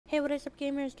Hey, what is up,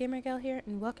 gamers? Gamer here,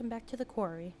 and welcome back to the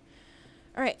Quarry.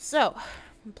 Alright, so,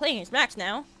 I'm playing as Max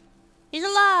now. He's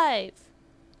alive!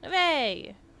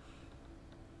 Hooray!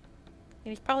 And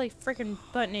he's probably freaking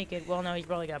butt naked. Well, no, he's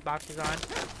probably got boxers on.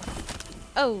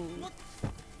 Oh!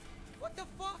 What the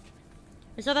fuck?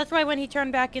 So that's why when he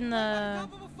turned back in the...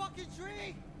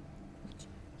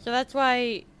 So that's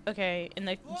why, okay, in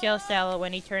the jail cell,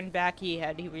 when he turned back, he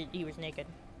was naked.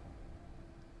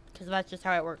 Because that's just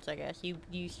how it works, I guess.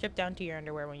 You strip down to your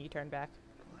underwear when you turn back.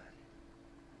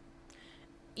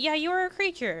 Yeah, you were a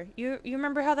creature. You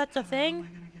remember how that's a thing?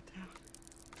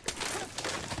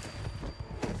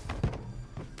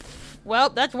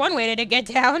 Well, that's one way to get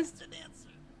down.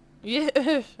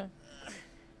 Yeah.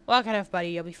 Walk it off, buddy.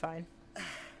 You'll be fine.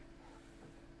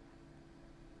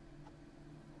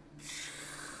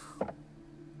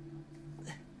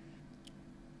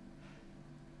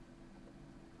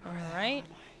 Alright.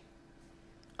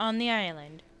 On the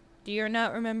island. Do you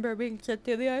not remember being sent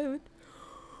to the island?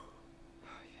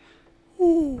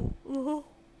 Oh,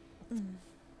 yeah.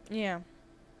 Yeah.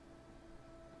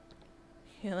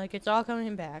 Yeah, like it's all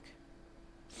coming back.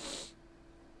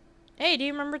 Hey, do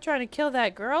you remember trying to kill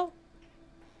that girl?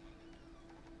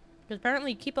 Because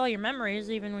apparently you keep all your memories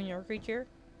even when you're a creature.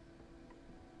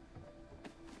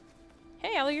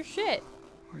 Hey, all your shit.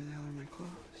 Where the hell are my clothes?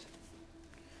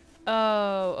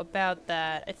 Oh, about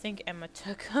that. I think Emma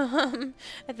took them.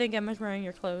 I think Emma's wearing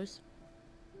your clothes.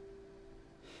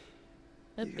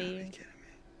 You gotta be kidding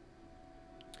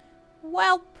me.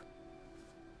 Welp.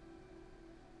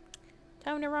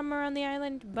 Time to roam around the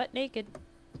island butt naked.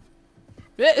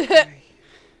 Hey.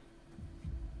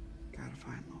 Gotta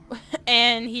find Laura.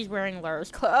 And he's wearing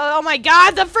Laura's clothes. Oh my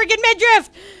god, the freaking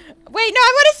midriff! Wait, no,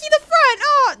 I want to see the front!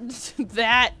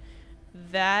 Oh!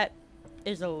 That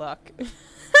is a look.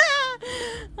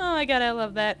 Oh my god, I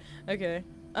love that. Okay.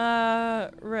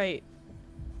 Right.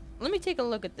 Let me take a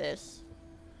look at this.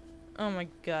 Oh my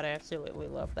god, I absolutely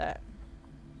love that.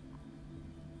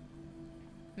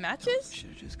 Matches? Should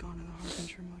have just gone to the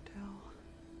Harbinger Motel.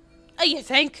 Oh, you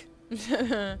think?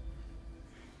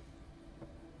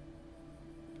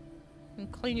 You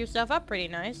cleaned yourself up pretty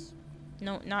nice.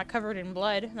 No, not covered in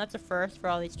blood. That's a first for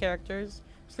all these characters.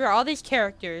 So all these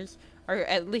characters are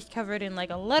at least covered in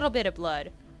like a little bit of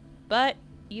blood. But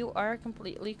you are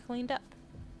completely cleaned up.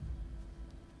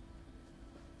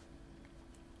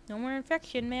 No more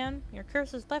infection, man. Your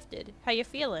curse is lifted. How you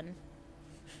feeling?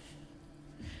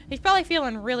 He's probably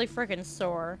feeling really freaking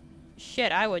sore.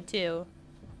 Shit, I would too.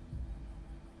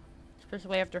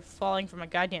 Especially after falling from a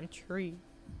goddamn tree.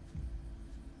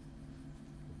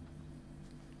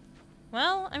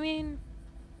 Well, I mean,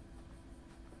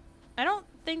 I don't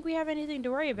think we have anything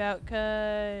to worry about,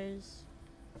 cause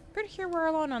pretty sure we're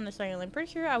alone on this island.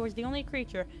 Pretty sure I was the only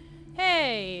creature.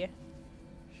 Hey!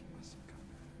 She must have come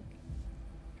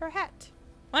back. Her hat.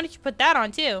 Why don't you put that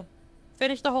on too?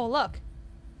 Finish the whole look.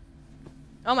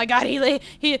 Oh my god, he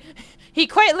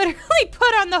quite literally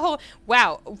put on the whole...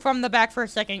 Wow, from the back for a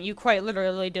second, you quite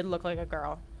literally did look like a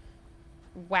girl.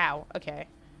 Wow, okay.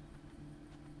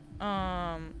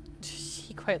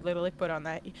 He quite literally put on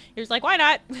that. He was like, why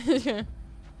not?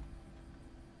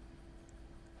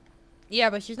 Yeah,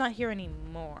 but she's not here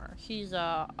anymore. She's,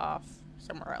 off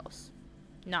somewhere else.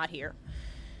 Not here.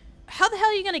 How the hell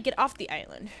are you gonna get off the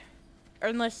island? Or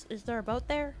unless, is there a boat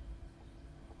there?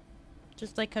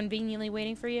 Just, like, conveniently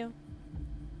waiting for you?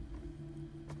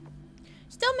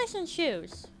 Still missing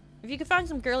shoes. If you could find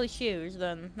some girly shoes,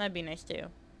 then that'd be nice, too.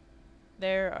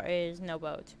 There is no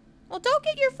boat. Well, don't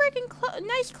get your freaking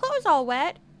nice clothes all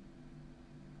wet.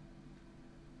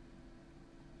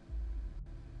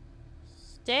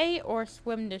 Stay or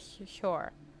swim to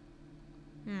shore?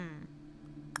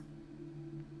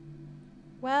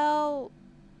 Well...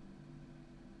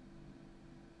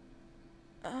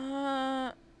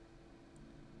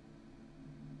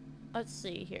 Let's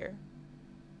see here.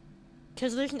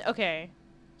 Because there's... Okay.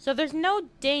 So there's no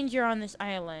danger on this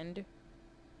island.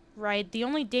 Right? The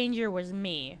only danger was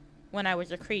me when I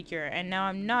was a creature, and now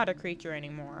I'm not a creature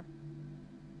anymore.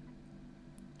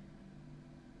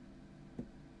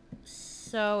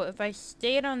 So if I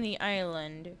stayed on the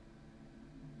island,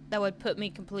 that would put me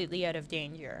completely out of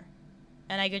danger.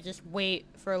 And I could just wait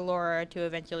for Laura to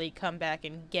eventually come back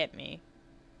and get me.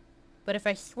 But if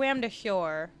I swam to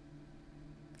shore...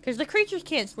 Because the creatures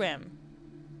can't swim.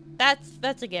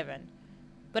 That's a given.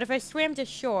 But if I swam to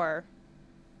shore,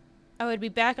 I would be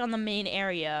back on the main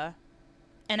area.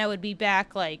 And I would be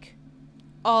back, like,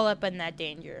 all up in that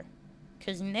danger.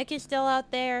 Because Nick is still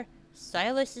out there.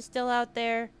 Silas is still out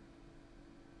there.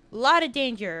 A lot of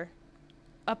danger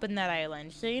up in that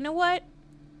island. So you know what?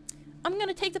 I'm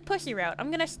gonna take the pussy route. I'm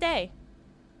gonna stay.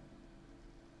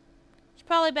 It's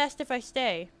probably best if I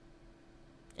stay.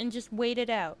 And just wait it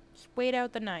out. Just wait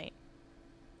out the night.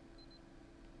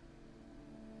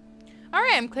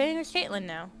 Alright, I'm clearing with Caitlin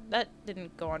now. That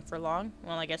didn't go on for long.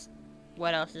 Well, I guess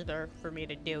what else is there for me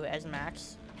to do as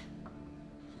Max?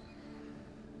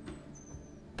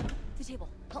 The table.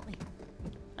 Help me.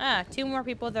 Ah, 2 more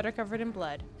people that are covered in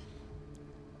blood.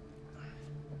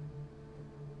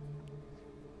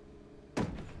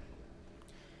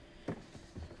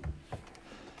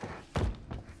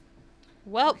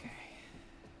 Well, Okay.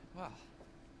 Well,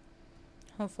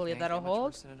 hopefully can't that'll get much hold.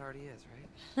 worse than it already is,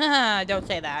 right? Don't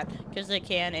say that, because it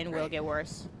can and will get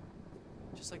worse.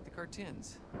 Just like the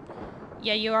cartoons.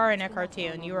 Yeah, you are in a It's been that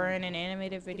cartoon. long You are already. in an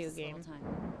animated video Gives us a game. little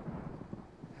time.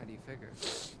 How do you figure?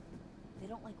 They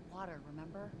don't like water,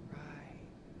 remember?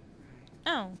 Right.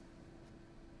 Oh.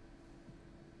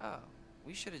 Oh,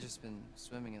 we should have just been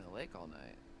swimming in the lake all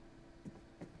night.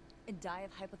 And die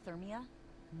of hypothermia?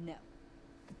 No.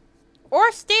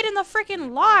 Or stayed in the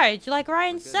freaking lodge, like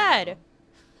Ryan We're good said. now.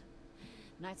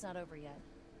 Night's not over yet.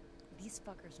 These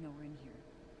fuckers know we're in here.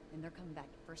 And they're coming back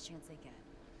the first chance they get.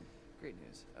 Great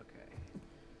news. Okay.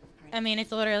 All right. I mean,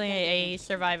 it's literally Gotta get a going.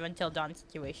 survive until dawn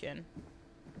situation.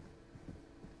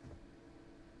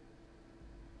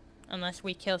 Unless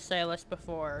we kill Silas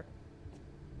before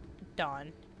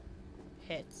dawn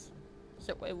hits.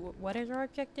 So, wait, what is our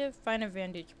objective? Find a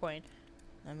vantage point.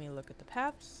 Let me look at the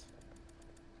paths.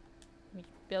 Let me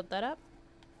build that up.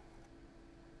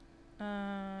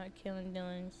 Killing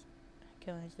Dylan's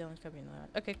copy in the lab.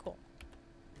 Okay, cool.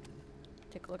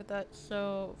 Take a look at that.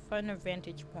 So, find a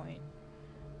vantage point.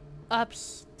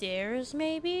 Upstairs,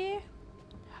 maybe?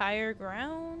 Higher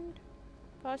ground?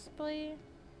 Possibly?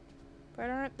 But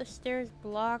aren't the stairs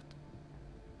blocked?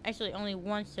 Actually, only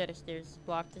one set of stairs is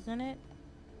blocked, isn't it?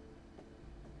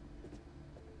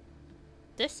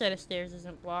 This set of stairs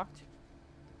isn't blocked.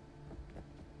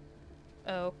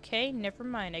 Okay, never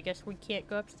mind. I guess we can't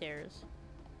go upstairs.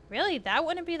 Really? That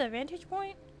wouldn't be the vantage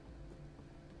point?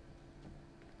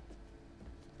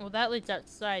 Well, that leads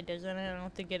outside, doesn't it? I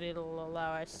don't think it'll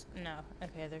allow us. No.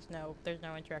 Okay, there's no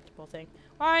interactable thing.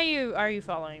 Why are you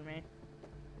following me?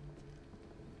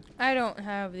 I don't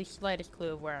have the slightest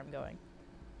clue of where I'm going.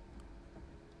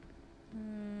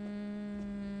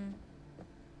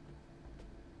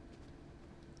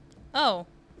 Oh,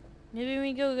 maybe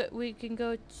we can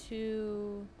go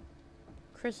to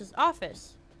Chris's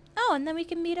office. Oh, and then we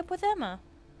can meet up with Emma.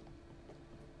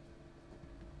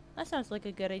 That sounds like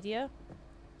a good idea.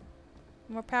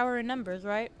 More power in numbers,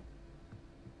 right?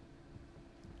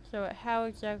 So how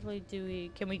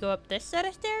exactly can we go up this set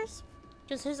of stairs?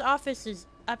 Because his office is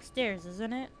upstairs,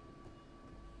 isn't it?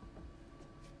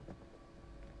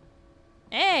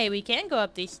 Hey, we can go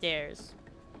up these stairs.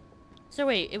 So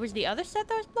wait, it was the other set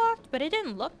that was blocked? But it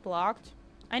didn't look blocked.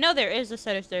 I know there is a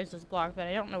set of stairs that's blocked, but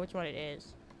I don't know which one it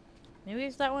is. Maybe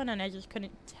it's that one and I just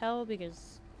couldn't tell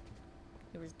because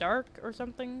it was dark or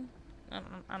something. I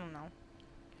don't know.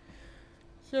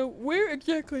 So where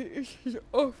exactly is his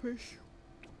office?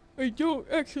 I don't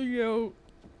actually know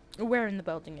where in the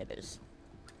building it is.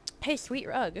 Hey, sweet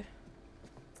rug.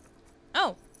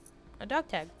 Oh, a dog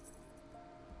tag.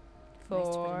 Nice to put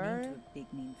a For name to a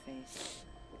big mean face.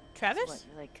 Travis? What,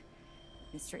 you're like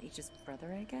Mr. H's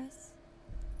brother, I guess?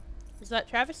 Is that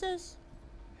Travis's?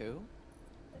 Who?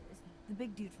 The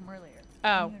big dude from earlier.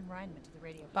 Oh. You and Ryan went to the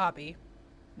radio. Bobby.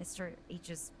 Mr.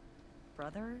 H's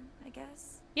brother, I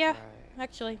guess? Yeah, Right.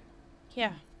 actually.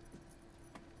 Yeah.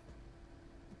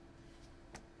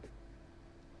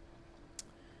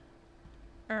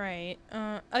 Alright.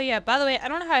 Oh yeah, by the way, I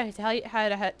don't know how to tell you how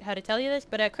to tell you this,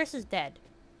 but Chris is dead.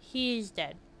 He's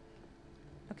dead.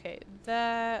 Okay,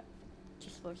 that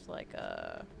just looks like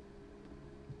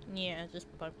yeah,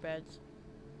 just bunk beds.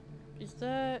 Is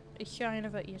that a shine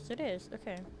of a yes it is.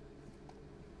 Okay.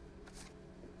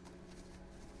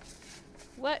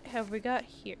 What have we got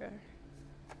here?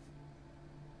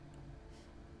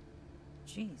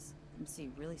 Jeez, MC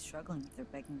really struggling if they're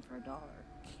begging for $1.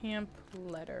 Camp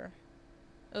letter.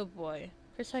 Oh boy.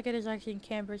 Chris Hackett is asking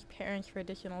campers' parents for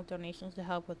additional donations to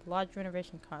help with lodge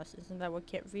renovation costs. Isn't that what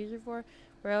Camp V's are for?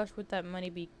 Where else would that money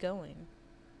be going?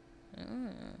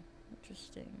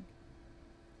 Interesting.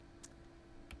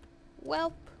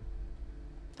 Welp.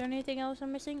 Is there anything else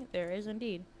I'm missing? There is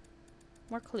indeed.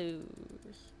 More clues.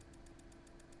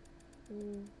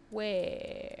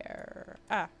 Where?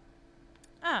 Ah.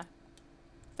 The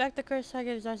fact that Chris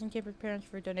Hackett is asking campers' parents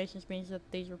for donations means that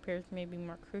these repairs may be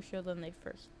more crucial than they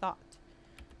first thought.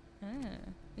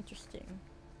 Interesting.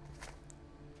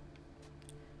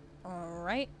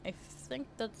 Alright, I think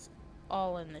that's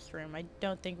all in this room. I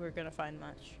don't think we're gonna find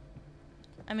much.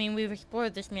 I mean, we've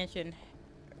explored this mansion,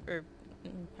 or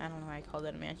I don't know why I call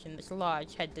it a mansion. This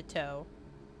lodge, head to toe.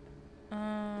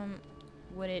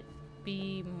 Would it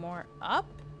be more up?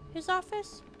 His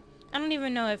office? I don't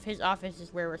even know if his office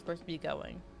is where we're supposed to be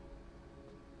going.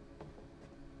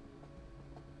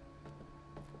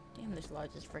 Damn, this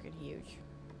lodge is freaking huge.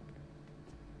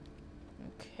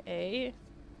 Okay.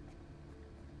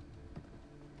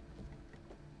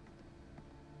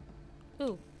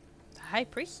 Ooh, the High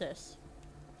Priestess.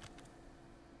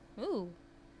 Ooh.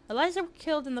 Eliza was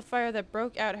killed in the fire that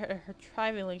broke out at her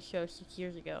traveling show 6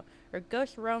 years ago. Her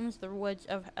ghost roams the woods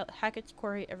of Hackett's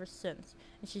Quarry ever since,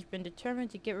 and she's been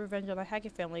determined to get revenge on the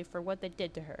Hackett family for what they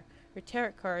did to her. Her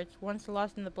tarot cards, once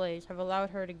lost in the blaze, have allowed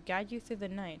her to guide you through the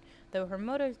night, though her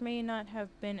motives may not have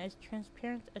been as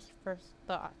transparent as first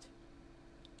thought.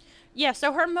 Yeah,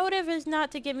 so her motive is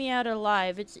not to get me out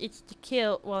alive. It's to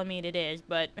kill. Well, I mean, it is,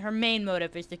 but her main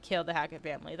motive is to kill the Hackett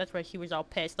family. That's why she was all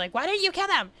pissed. Like, why didn't you kill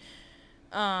them?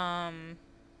 And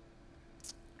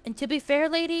to be fair,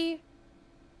 lady,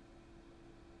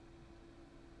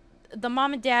 the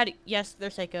mom and dad, yes, they're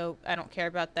psycho. I don't care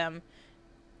about them.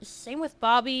 Same with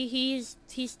Bobby. He's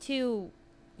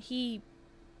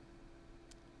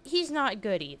not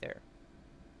good either.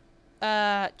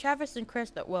 Travis and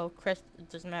Chris, well, Chris, it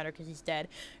doesn't matter because he's dead.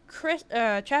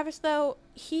 Travis, though,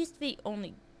 he's the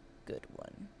only good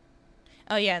one.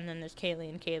 Oh, yeah, and then there's Kaylee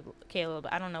and Caleb.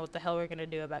 I don't know what the hell we're gonna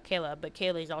do about Caleb, but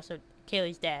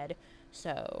Kaylee's dead,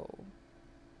 so,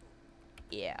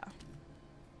 yeah.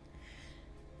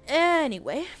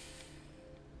 Anyway.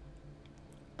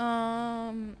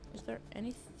 Is there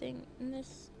anything in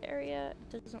this area?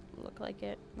 It doesn't look like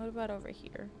it. What about over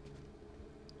here?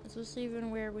 Is this even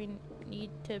where we need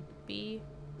to be?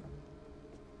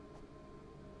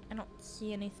 I don't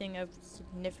see anything of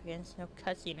significance. No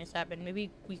cutscene has happened.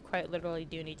 Maybe we quite literally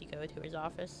do need to go to his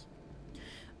office.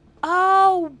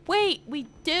 Oh, wait, we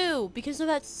do! Because of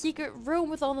that secret room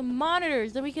with all the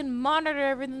monitors. Then we can monitor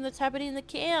everything that's happening in the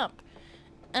camp.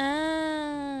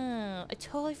 Oh, I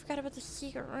totally forgot about the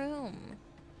secret room.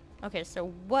 Okay,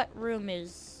 so what room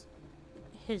is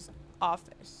his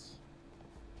office?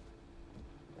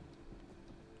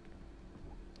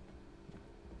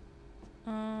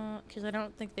 Because I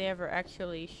don't think they ever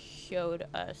actually showed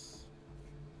us,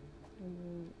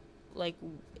 like,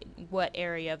 what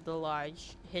area of the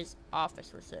lodge his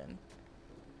office was in.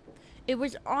 It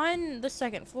was on the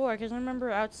second floor, because I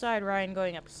remember outside Ryan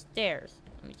going upstairs.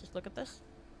 Let me just look at this.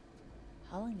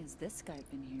 How long has this guy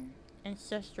been here?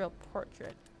 Ancestral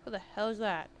portrait. Who the hell is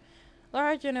that?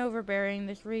 Large and overbearing,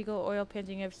 this regal oil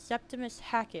painting of Septimus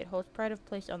Hackett holds pride of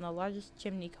place on the largest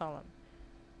chimney column.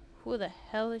 Who the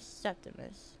hell is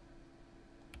Septimus?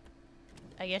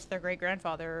 I guess their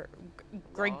great-grandfather,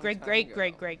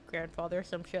 great-great-great-great-great-grandfather,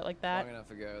 some shit like that. Long enough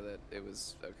ago that it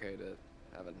was okay to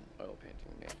have an oil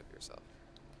painting made of yourself.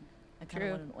 I kind of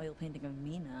True. want an oil painting of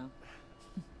me now.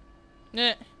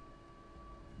 Eh.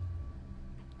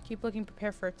 Keep looking,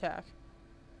 prepare for attack.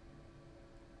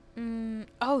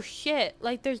 Oh shit,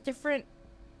 like there's different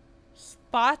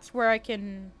spots where I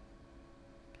can...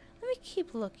 Let me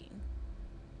keep looking.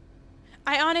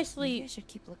 Maybe I should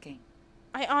keep looking.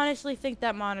 I honestly think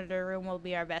that monitor room will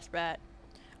be our best bet.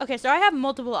 Okay, so I have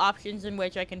multiple options in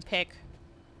which I can pick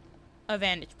a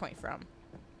vantage point from.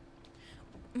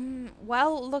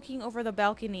 While looking over the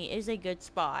balcony is a good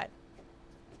spot.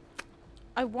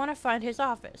 I want to find his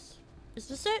office. Is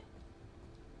this it?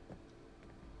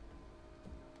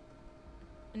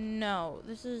 No,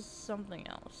 this is something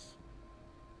else.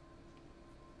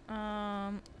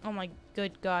 Oh my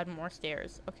good god, more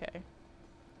stairs. Okay.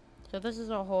 So this is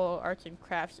a whole arts and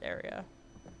crafts area.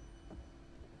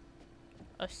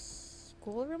 A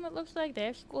schoolroom, it looks like. They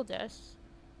have school desks.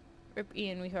 Rip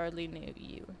Ian, we hardly knew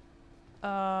you.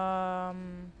 Hi?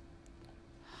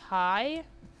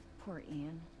 Poor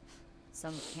Ian.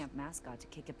 Some camp mascot to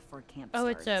kick it before camp Oh,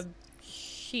 starts. it's a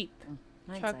sheep.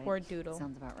 Hindsight, Chalkboard doodle.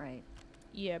 Sounds about right.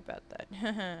 Yeah, about that.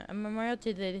 A memorial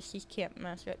to the deceased camp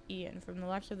mascot Ian. From the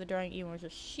locks of the drawing, Ian was a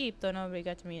sheep, though nobody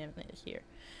got to meet him this year.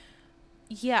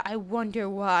 Yeah, I wonder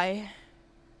why.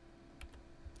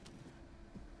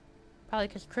 Probably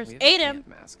because Chris We have ate a him. camp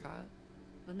mascot?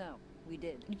 Well, no, we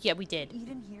did. Yeah, we did. You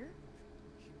didn't hear?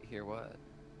 Hear what?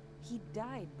 He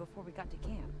died before we got to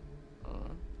camp.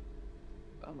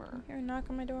 Bummer. Hear a knock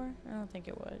on my door? I don't think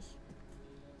it was.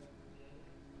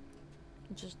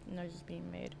 Just noises being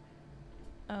made.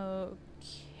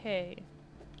 Okay.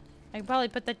 I can probably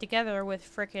put that together with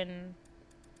frickin'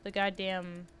 the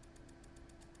goddamn...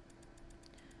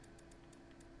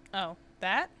 Oh,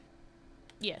 that?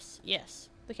 Yes, yes.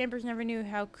 The campers never knew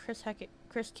how Chris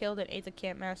killed and ate the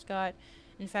camp mascot.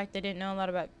 In fact, they didn't know a lot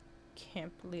about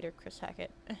camp leader Chris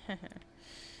Hackett.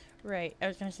 Right, I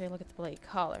was gonna say look at the blade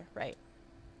collar. Right.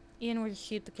 Ian was to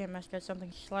shoot the camp mascot.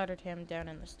 Something slaughtered him down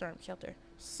in the storm shelter.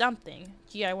 Something?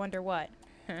 Gee, I wonder what.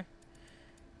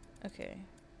 Okay.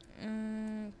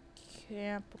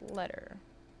 Camp letter.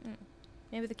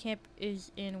 Maybe the camp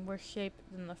is in worse shape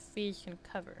than the fees can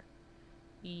cover.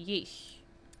 Yeesh.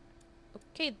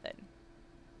 Okay then.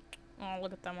 Oh,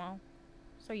 look at them all.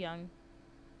 So young.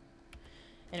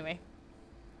 Anyway.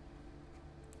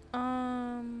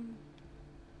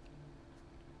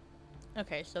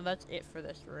 Okay, so that's it for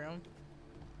this room.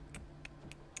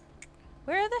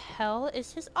 Where the hell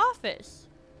is his office?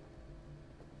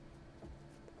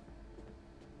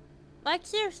 Like,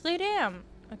 seriously, damn.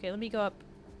 Okay, let me go up.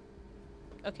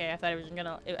 Okay, I thought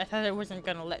it wasn't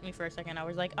gonna let me for a second. I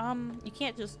was like, you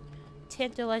can't just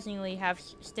tantalizingly have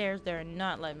stairs there and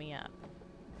not let me up.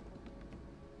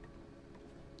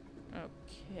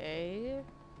 Okay.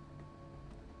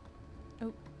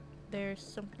 Oh, there's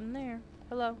something there.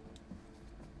 Hello.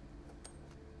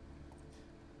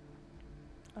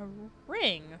 A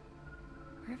ring.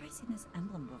 Where have I seen this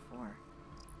emblem before?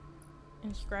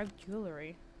 Inscribed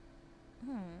jewelry.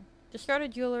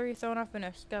 Discarded jewelry thrown off in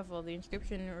a scuffle. The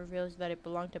inscription reveals that it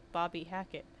belonged to Bobby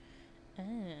Hackett.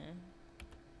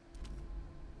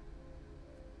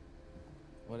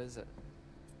 What is it?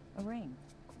 A ring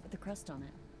with a crest on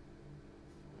it.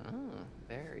 Oh,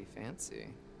 very fancy.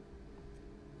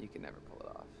 You can never pull it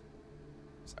off.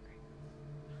 Sorry.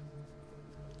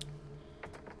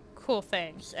 Cool,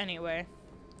 thanks. Anyway,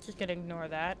 just gonna ignore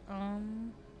that.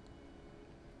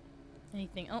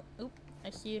 Anything? Oh, oop! I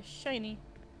see a shiny.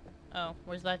 Oh,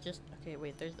 was that just? Okay,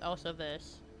 wait. There's also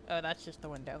this. Oh, that's just the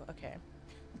window. Okay.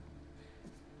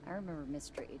 I remember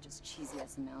Mr. H's cheesy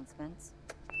ass announcements.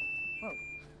 Whoa.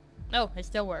 Oh, it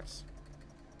still works.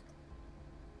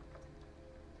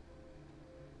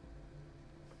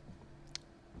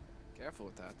 Careful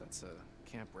with that. That's a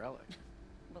camp relic.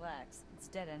 Relax. It's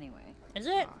dead anyway. Is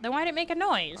it? Then why'd it make a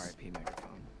noise? R.I.P.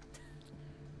 megaphone.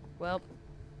 Well,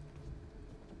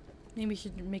 maybe we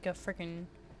should make a freaking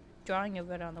drawing of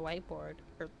it on the whiteboard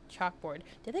or chalkboard.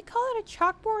 Did they call it a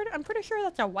chalkboard? I'm pretty sure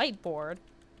that's a whiteboard.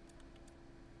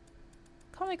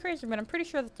 Call me crazy, but I'm pretty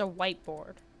sure that's a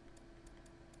whiteboard.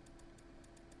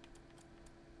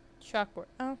 Chalkboard.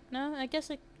 Oh no, I guess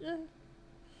it.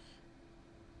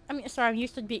 I mean, sorry, I'm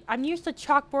used to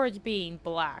chalkboards being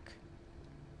black.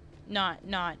 Not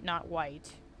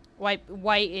white.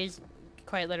 White is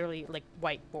quite literally like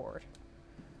whiteboard.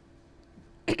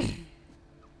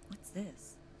 What's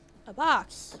this? A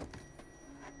box.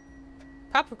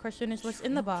 Proper question is what's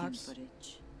in the Trail cam box.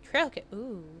 Footage. Trail kit.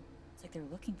 Ooh. It's like they're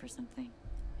looking for something.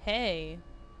 Hey,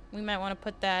 we might want to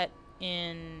put that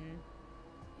in.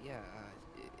 Yeah,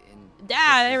 in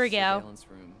There we Chris's go. surveillance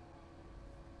room.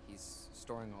 He's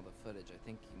storing all the footage. I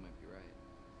think you might be right.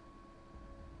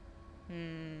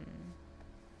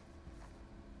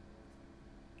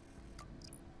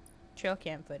 Trail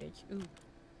cam footage. Ooh.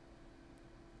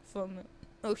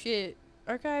 Oh shit.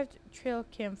 Archived trail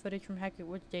cam footage from Hackett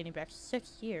Woods dating back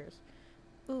 6 years.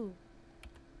 Ooh.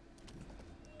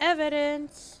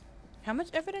 Evidence. How much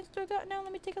evidence do I got now?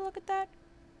 Let me take a look at that.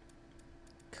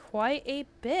 Quite a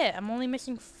bit. I'm only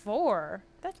missing 4.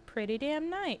 That's pretty damn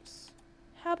nice.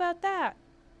 How about that?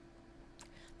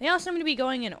 They all seem to be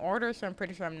going in order, so I'm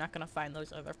pretty sure I'm not going to find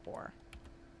those other 4.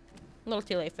 A little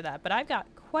too late for that, but I've got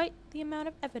quite the amount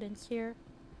of evidence here.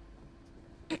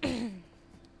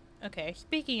 Okay,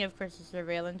 speaking of Chris's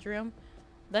surveillance room,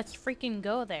 let's freaking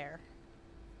go there.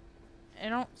 I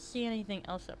don't see anything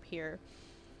else up here.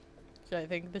 So I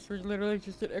think this was literally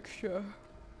just an extra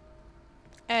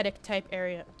attic type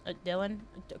area. Dylan?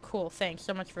 Cool, thanks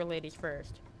so much for ladies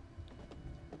first.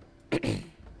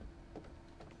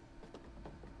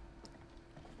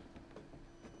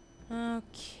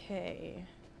 Okay.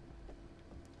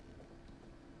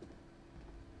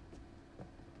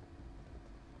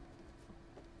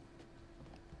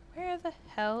 Where the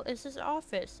hell is his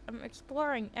office? I'm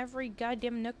exploring every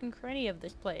goddamn nook and cranny of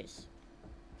this place.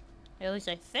 At least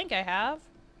I think I have.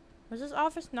 Was his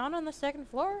office not on the 2nd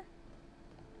floor?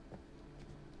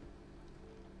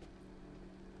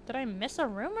 Did I miss a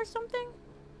room or something?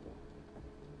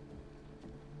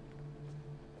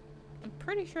 I'm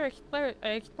pretty sure I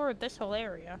explored this whole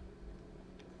area.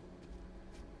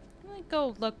 Let me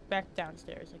go look back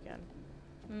downstairs again.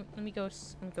 Let me go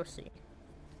see.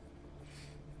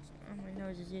 Oh, my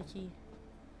nose is itchy.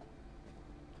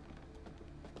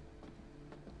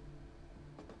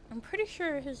 I'm pretty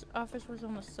sure his office was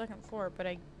on the 2nd floor, but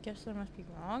I guess I must be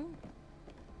wrong.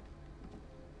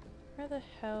 Where the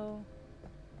hell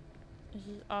is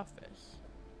his office?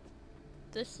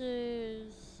 This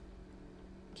is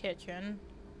kitchen.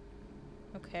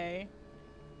 Okay.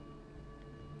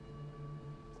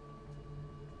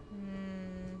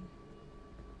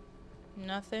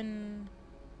 Nothing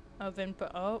of input.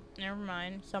 Oh, never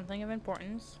mind. Something of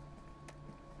importance.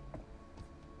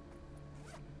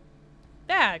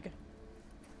 Bag.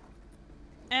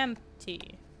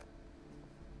 Empty.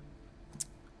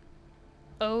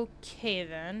 Okay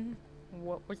then.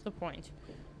 What was the point?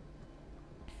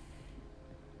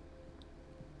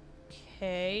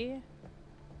 Okay.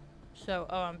 So,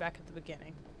 oh, I'm back at the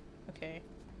beginning. Okay.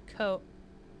 Coat.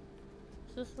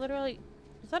 Is this literally...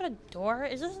 Is that a door?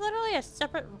 Is this literally a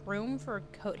separate room for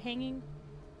coat hanging?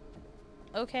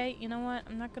 Okay, you know what?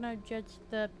 I'm not gonna judge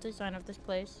the design of this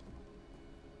place.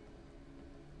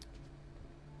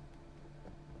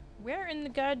 Where in the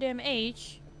goddamn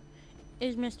H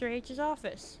is Mr. H's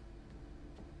office?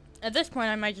 At this point,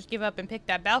 I might just give up and pick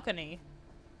that balcony.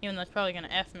 Even though it's probably gonna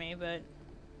F me, but...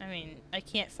 I mean, I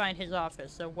can't find his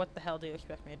office, so what the hell do you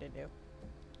expect me to do?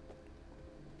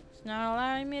 It's not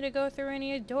allowing me to go through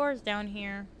any doors down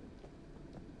here.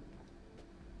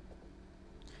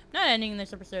 I'm not ending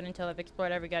this episode until I've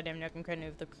explored every goddamn nook and cranny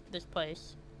of this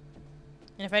place.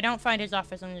 And if I don't find his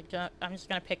office, I'm just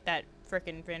gonna pick that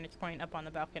frickin' vantage point up on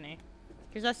the balcony.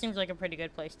 Because that seems like a pretty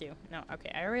good place, too. No,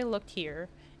 okay, I already looked here.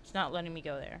 It's not letting me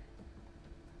go there.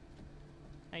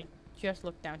 I just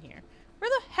looked down here. Where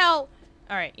the hell?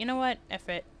 Alright, you know what? F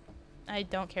it. I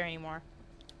don't care anymore.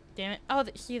 Damn it. Oh,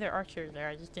 see, there are chairs there.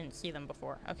 I just didn't see them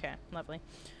before. Okay, lovely.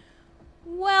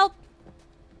 Well,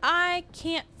 I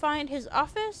can't find his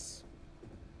office.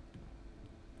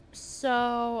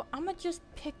 So, I'm gonna just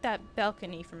pick that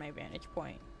balcony for my vantage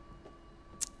point.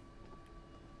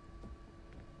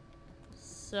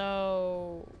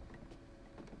 So...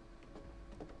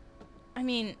 I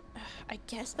mean, I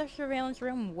guess the surveillance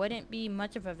room wouldn't be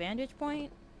much of a vantage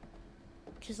point.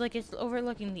 Because, like, it's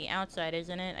overlooking the outside,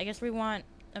 isn't it? I guess we want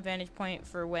a vantage point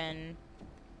for when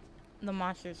the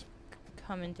monsters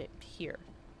come into here.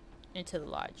 Into the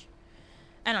lodge.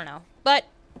 I don't know. But,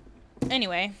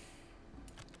 anyway.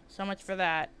 So much for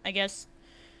that. I guess...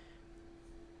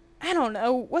 I don't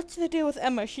know. What's the deal with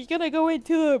Emma? She's gonna go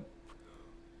into the...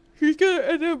 She's gonna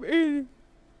end up in...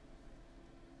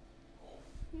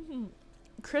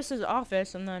 Chris's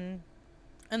office, and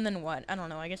then what? I don't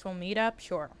know. I guess we'll meet up?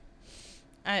 Sure.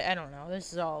 I don't know.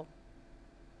 This is all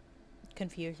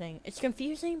confusing. It's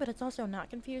confusing, but it's also not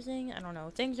confusing. I don't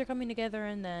know. Things are coming together,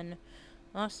 and then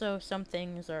also some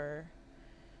things are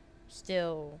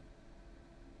still...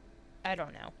 I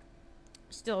don't know.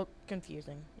 Still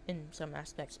confusing in some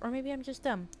aspects. Or maybe I'm just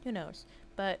dumb. Who knows?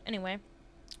 But anyway,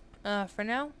 for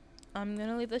now, I'm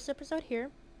gonna leave this episode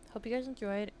here. Hope you guys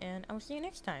enjoyed, and I will see you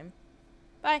next time.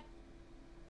 Bye!